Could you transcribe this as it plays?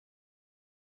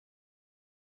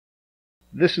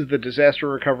This is the Disaster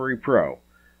Recovery Pro.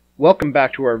 Welcome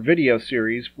back to our video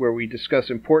series where we discuss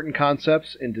important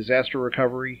concepts in disaster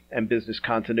recovery and business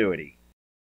continuity.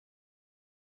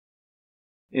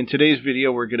 In today's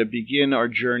video, we're going to begin our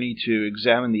journey to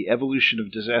examine the evolution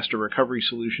of disaster recovery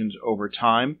solutions over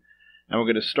time, and we're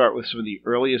going to start with some of the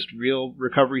earliest real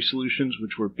recovery solutions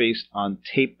which were based on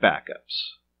tape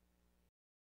backups.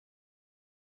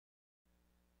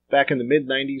 Back in the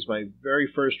mid-90s, my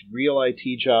very first real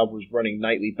IT job was running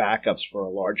nightly backups for a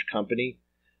large company.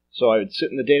 So I would sit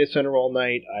in the data center all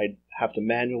night. I'd have to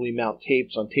manually mount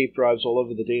tapes on tape drives all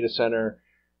over the data center,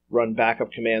 run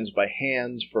backup commands by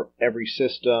hand for every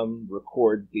system,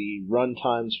 record the run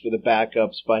times for the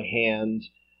backups by hand,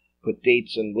 put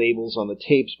dates and labels on the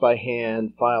tapes by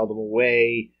hand, file them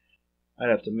away. I'd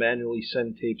have to manually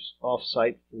send tapes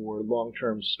off-site for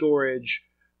long-term storage,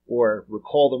 or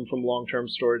recall them from long-term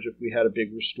storage if we had a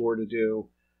big restore to do,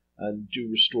 and do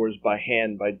restores by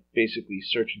hand by basically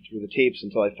searching through the tapes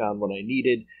until I found what I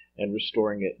needed and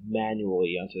restoring it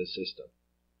manually onto the system.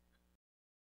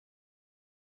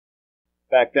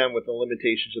 Back then, with the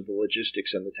limitations of the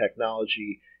logistics and the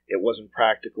technology, it wasn't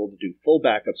practical to do full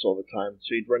backups all the time,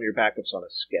 so you'd run your backups on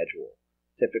a schedule.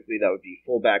 Typically, that would be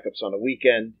full backups on a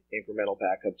weekend, incremental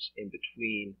backups in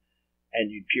between, and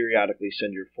you'd periodically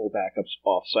send your full backups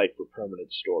off-site for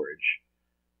permanent storage.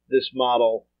 This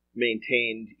model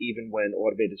maintained even when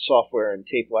automated software and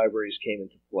tape libraries came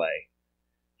into play.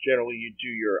 Generally, you'd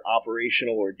do your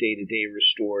operational or day-to-day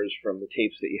restores from the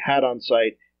tapes that you had on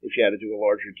site. If you had to do a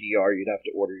larger DR, you'd have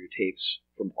to order your tapes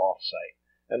from off-site.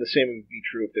 And the same would be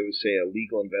true if there was, say, a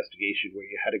legal investigation where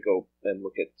you had to go and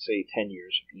look at, say, 10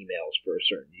 years of emails for a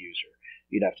certain user.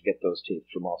 You'd have to get those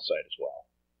tapes from off-site as well.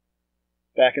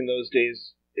 Back in those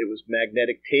days, it was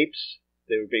magnetic tapes.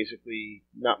 They were basically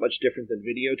not much different than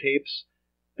videotapes.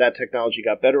 That technology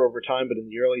got better over time, but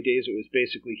in the early days, it was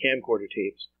basically camcorder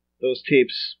tapes. Those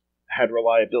tapes had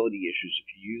reliability issues.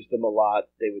 If you used them a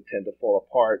lot, they would tend to fall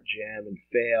apart, jam, and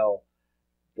fail.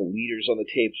 The leaders on the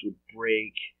tapes would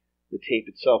break. The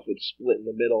tape itself would split in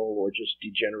the middle or just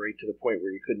degenerate to the point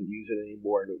where you couldn't use it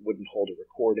anymore and it wouldn't hold a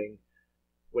recording.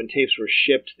 When tapes were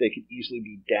shipped, they could easily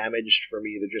be damaged from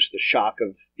either just the shock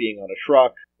of being on a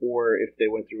truck, or if they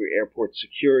went through airport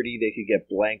security, they could get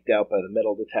blanked out by the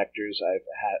metal detectors. I've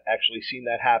actually seen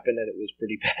that happen, and it was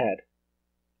pretty bad.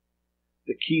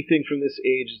 The key thing from this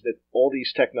age is that all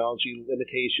these technology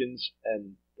limitations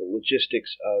and the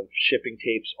logistics of shipping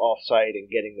tapes off-site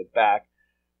and getting them back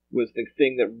was the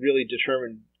thing that really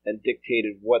determined and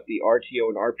dictated what the RTO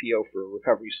and RPO for a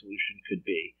recovery solution could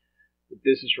be. The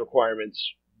business requirements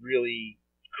really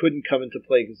couldn't come into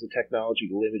play because the technology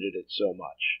limited it so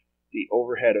much. The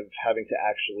overhead of having to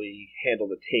actually handle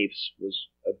the tapes was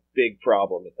a big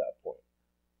problem at that point.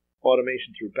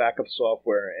 Automation through backup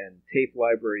software and tape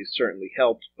libraries certainly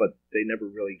helped, but they never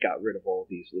really got rid of all of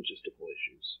these logistical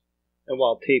issues. And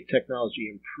while tape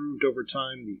technology improved over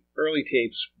time, the early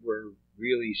tapes were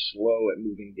really slow at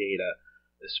moving data,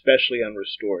 especially on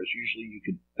restores. Usually you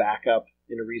could back up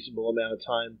in a reasonable amount of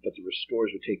time, but the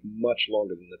restores would take much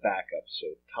longer than the backups, so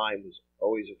time was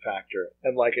always a factor.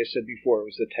 And like I said before, it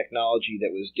was the technology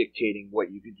that was dictating what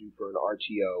you could do for an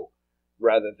RTO,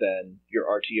 rather than your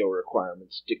RTO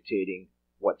requirements dictating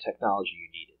what technology you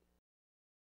needed.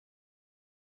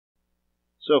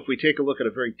 So if we take a look at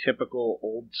a very typical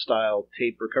old-style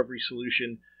tape recovery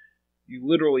solution, you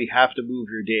literally have to move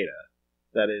your data.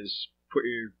 That is, put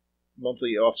your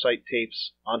monthly off-site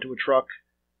tapes onto a truck,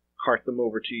 cart them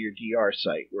over to your DR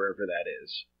site, wherever that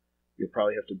is. You'll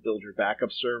probably have to build your backup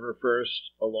server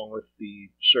first, along with the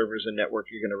servers and network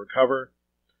you're going to recover.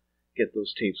 Get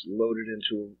those tapes loaded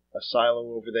into a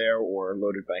silo over there or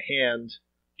loaded by hand.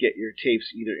 Get your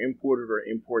tapes either imported or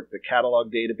import the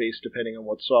catalog database, depending on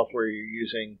what software you're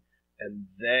using. And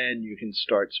then you can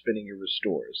start spinning your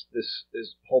restores. This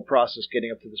whole process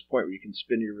getting up to this point where you can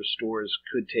spin your restores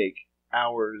could take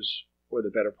hours or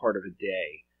the better part of a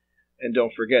day. And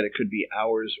don't forget, it could be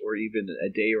hours or even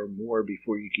a day or more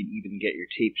before you can even get your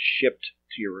tapes shipped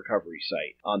to your recovery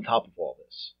site on top of all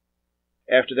this.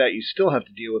 After that, you still have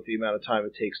to deal with the amount of time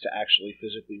it takes to actually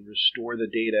physically restore the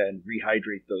data and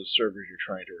rehydrate those servers you're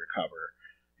trying to recover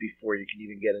before you can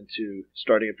even get into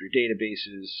starting up your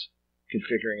databases,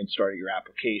 configuring and starting your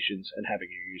applications, and having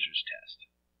your users test.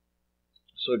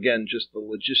 So again, just the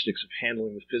logistics of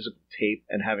handling the physical tape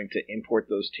and having to import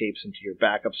those tapes into your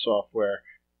backup software,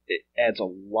 it adds a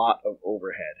lot of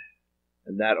overhead.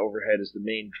 And that overhead is the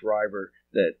main driver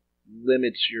that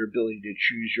limits your ability to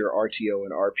choose your RTO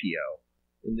and RPO.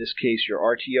 In this case, your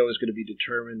RTO is going to be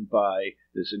determined by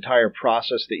this entire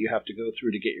process that you have to go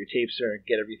through to get your tapes there and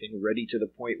get everything ready to the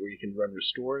point where you can run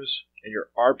restores. And your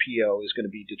RPO is going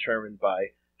to be determined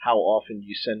by how often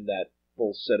you send that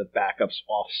full set of backups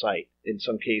off-site. In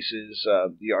some cases,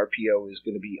 the RPO is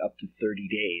going to be up to 30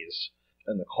 days.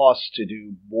 And the cost to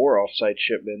do more off-site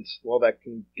shipments, well, that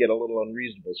can get a little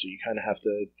unreasonable, so you kind of have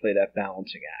to play that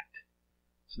balancing act.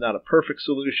 It's not a perfect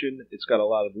solution, it's got a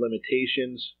lot of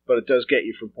limitations, but it does get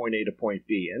you from point A to point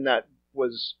B, and that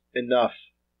was enough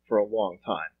for a long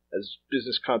time. As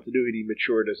business continuity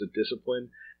matured as a discipline,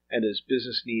 and as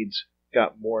business needs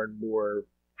got more and more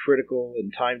critical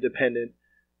and time-dependent,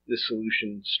 this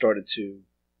solution started to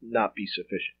not be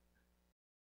sufficient.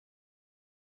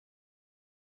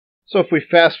 So if we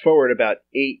fast forward about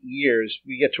 8 years,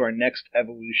 we get to our next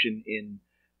evolution in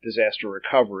disaster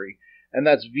recovery, and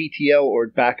that's VTL, or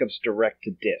Backups Direct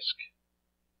to Disk.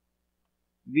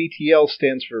 VTL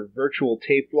stands for Virtual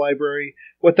Tape Library.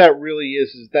 What that really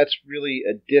is that's really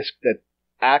a disk that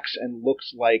acts and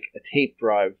looks like a tape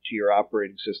drive to your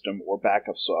operating system or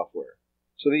backup software.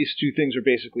 So these two things are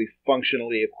basically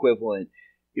functionally equivalent,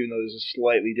 even though there's a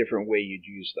slightly different way you'd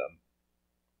use them.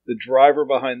 The driver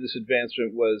behind this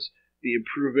advancement was the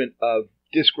improvement of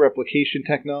disk replication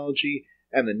technology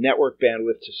and the network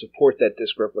bandwidth to support that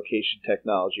disk replication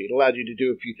technology. It allowed you to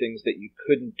do a few things that you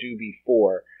couldn't do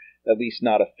before, at least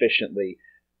not efficiently.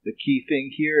 The key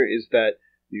thing here is that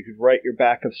you could write your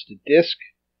backups to disk,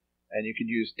 and you could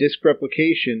use disk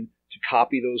replication to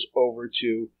copy those over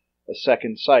to a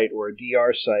second site or a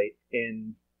DR site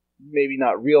in maybe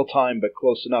not real time, but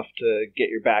close enough to get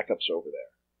your backups over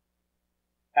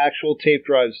there. Actual tape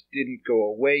drives didn't go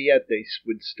away yet. They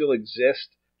would still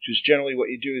exist, which is generally what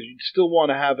you do is you'd still want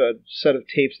to have a set of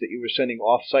tapes that you were sending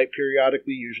off-site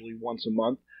periodically, usually once a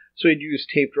month. So you'd use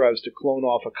tape drives to clone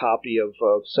off a copy of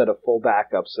a set of full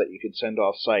backups that you could send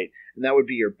off-site. And that would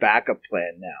be your backup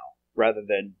plan now, rather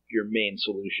than your main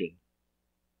solution.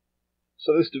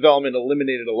 So this development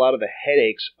eliminated a lot of the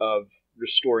headaches of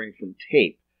restoring from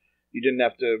tape. You didn't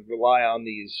have to rely on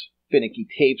these finicky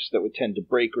tapes that would tend to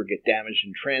break or get damaged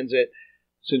in transit.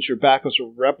 Since your backups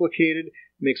are replicated,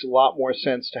 it makes a lot more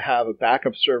sense to have a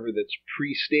backup server that's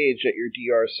pre-staged at your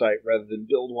DR site rather than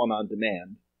build one on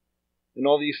demand. And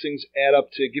all these things add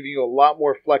up to giving you a lot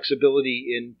more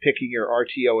flexibility in picking your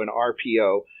RTO and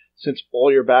RPO, since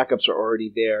all your backups are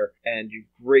already there, and you've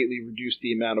greatly reduced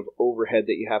the amount of overhead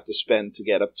that you have to spend to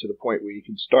get up to the point where you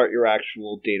can start your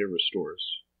actual data restores.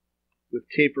 With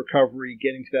tape recovery,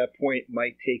 getting to that point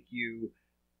might take you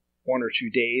 1 or 2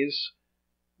 days.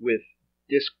 With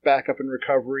disk backup and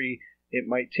recovery, it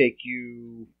might take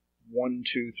you 1,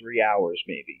 2, 3 hours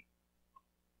maybe.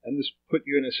 And this put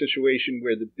you in a situation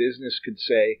where the business could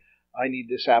say, I need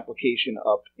this application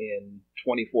up in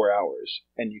 24 hours,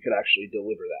 and you could actually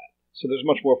deliver that. So there's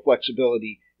much more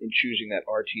flexibility in choosing that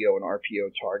RTO and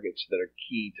RPO targets that are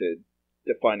key to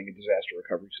defining a disaster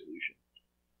recovery solution.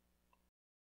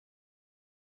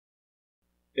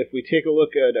 If we take a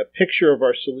look at a picture of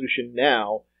our solution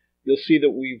now, you'll see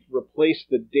that we've replaced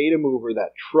the data mover,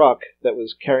 that truck that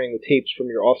was carrying the tapes from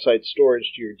your offsite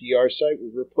storage to your DR site.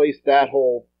 We've replaced that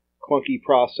whole clunky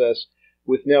process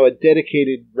with now a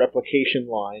dedicated replication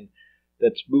line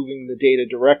that's moving the data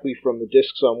directly from the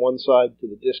disks on one side to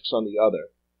the disks on the other.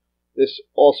 This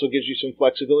also gives you some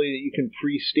flexibility that you can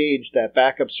pre-stage that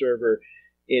backup server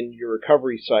in your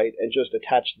recovery site and just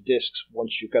attach the disks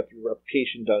once you've got the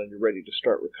replication done and you're ready to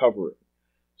start recovering.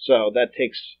 So that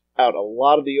takes out a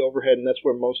lot of the overhead, and that's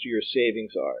where most of your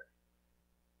savings are.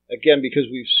 Again, because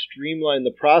we've streamlined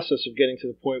the process of getting to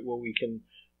the point where we can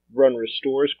run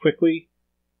restores quickly,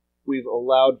 we've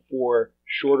allowed for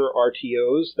shorter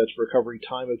RTOs, that's recovery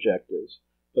time objectives.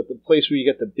 But the place where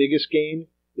you get the biggest gain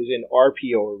is in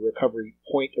RPO, or recovery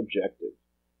point objective.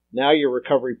 Now your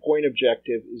recovery point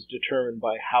objective is determined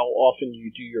by how often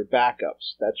you do your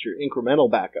backups. That's your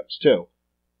incremental backups too,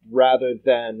 rather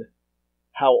than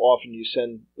how often you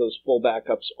send those full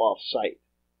backups off-site.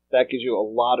 That gives you a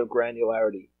lot of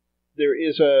granularity. There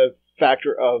is a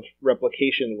factor of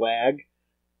replication lag.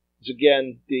 Because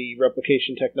again, the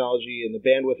replication technology and the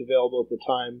bandwidth available at the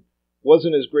time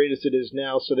wasn't as great as it is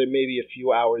now, so there may be a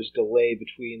few hours delay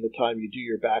between the time you do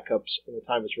your backups and the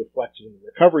time it's reflected in the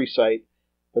recovery site,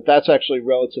 but that's actually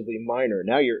relatively minor.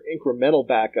 Now your incremental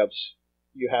backups,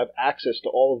 you have access to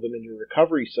all of them in your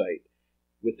recovery site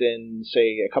within,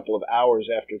 say, a couple of hours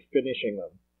after finishing them.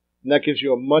 And that gives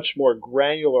you a much more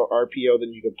granular RPO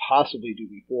than you could possibly do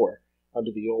before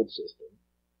under the old system.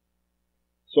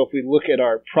 So if we look at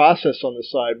our process on the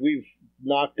side, we've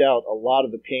knocked out a lot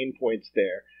of the pain points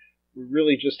there. We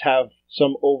really just have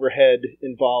some overhead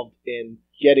involved in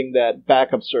getting that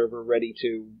backup server ready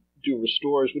to do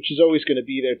restores, which is always going to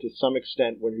be there to some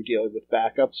extent when you're dealing with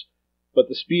backups. But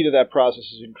the speed of that process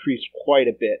has increased quite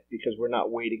a bit because we're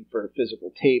not waiting for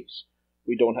physical tapes.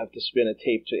 We don't have to spin a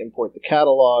tape to import the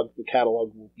catalog. The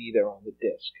catalog will be there on the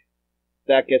disk.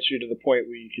 That gets you to the point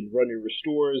where you can run your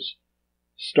restores,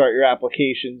 start your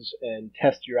applications, and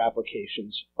test your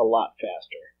applications a lot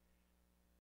faster.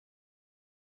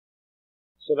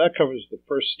 So that covers the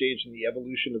first stage in the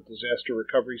evolution of disaster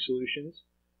recovery solutions.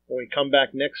 When we come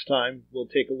back next time, we'll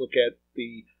take a look at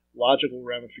the logical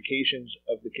ramifications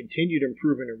of the continued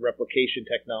improvement in replication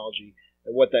technology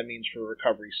and what that means for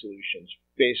recovery solutions.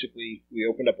 Basically, we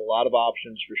opened up a lot of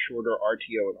options for shorter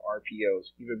RTO and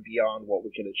RPOs, even beyond what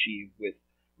we can achieve with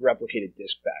replicated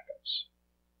disk backups.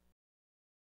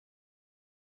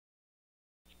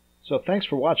 So thanks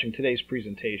for watching today's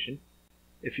presentation.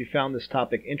 If you found this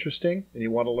topic interesting and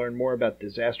you want to learn more about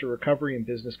disaster recovery and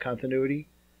business continuity,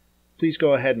 please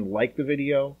go ahead and like the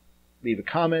video, leave a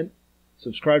comment,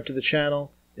 subscribe to the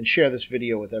channel, and share this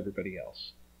video with everybody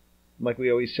else. Like we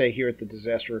always say here at the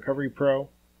Disaster Recovery Pro,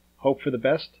 hope for the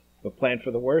best, but plan for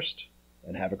the worst,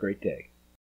 and have a great day.